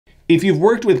If you've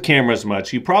worked with cameras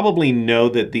much, you probably know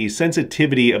that the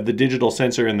sensitivity of the digital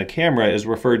sensor in the camera is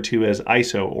referred to as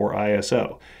ISO or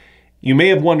ISO. You may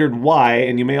have wondered why,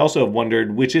 and you may also have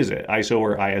wondered which is it, ISO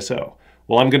or ISO.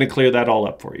 Well, I'm going to clear that all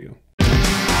up for you.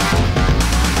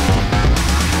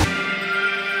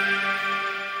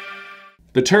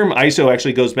 The term ISO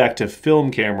actually goes back to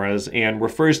film cameras and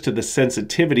refers to the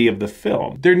sensitivity of the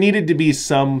film. There needed to be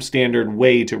some standard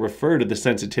way to refer to the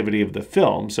sensitivity of the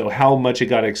film, so how much it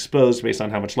got exposed based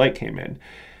on how much light came in.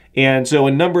 And so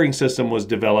a numbering system was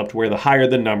developed where the higher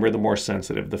the number, the more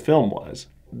sensitive the film was.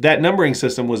 That numbering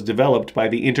system was developed by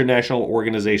the International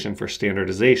Organization for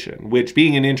Standardization, which,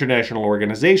 being an international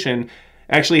organization,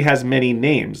 actually has many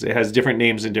names. It has different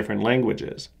names in different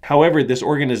languages. However, this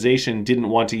organization didn't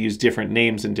want to use different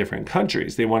names in different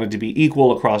countries. They wanted to be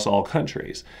equal across all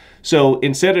countries. So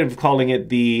instead of calling it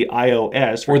the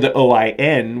iOS or the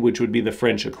OIN, which would be the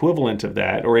French equivalent of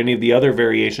that, or any of the other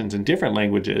variations in different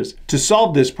languages, to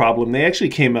solve this problem, they actually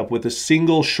came up with a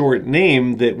single short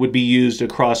name that would be used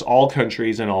across all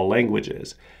countries and all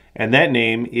languages. And that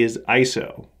name is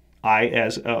ISO.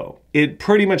 I.S.O. It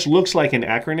pretty much looks like an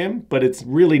acronym, but it's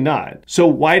really not. So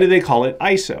why do they call it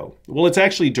ISO? Well, it's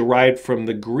actually derived from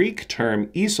the Greek term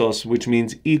i.s.o, which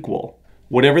means equal.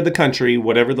 Whatever the country,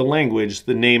 whatever the language,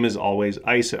 the name is always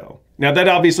ISO. Now that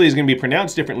obviously is going to be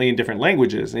pronounced differently in different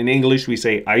languages. In English, we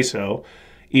say ISO.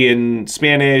 In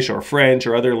Spanish or French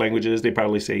or other languages, they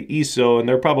probably say i.s.o, and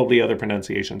there are probably other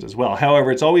pronunciations as well.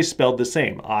 However, it's always spelled the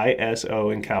same, I-S-O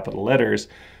in capital letters.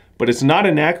 But it's not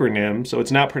an acronym, so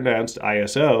it's not pronounced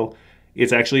ISO.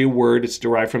 It's actually a word. It's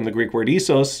derived from the Greek word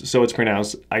isos, so it's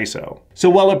pronounced ISO.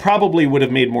 So while it probably would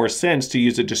have made more sense to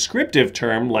use a descriptive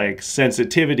term like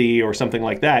sensitivity or something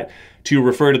like that to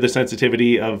refer to the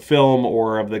sensitivity of film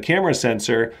or of the camera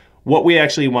sensor, what we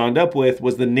actually wound up with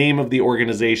was the name of the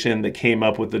organization that came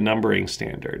up with the numbering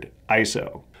standard,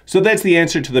 ISO. So that's the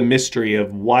answer to the mystery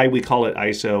of why we call it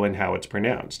ISO and how it's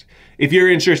pronounced. If you're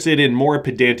interested in more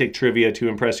pedantic trivia to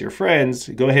impress your friends,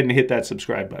 go ahead and hit that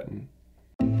subscribe button.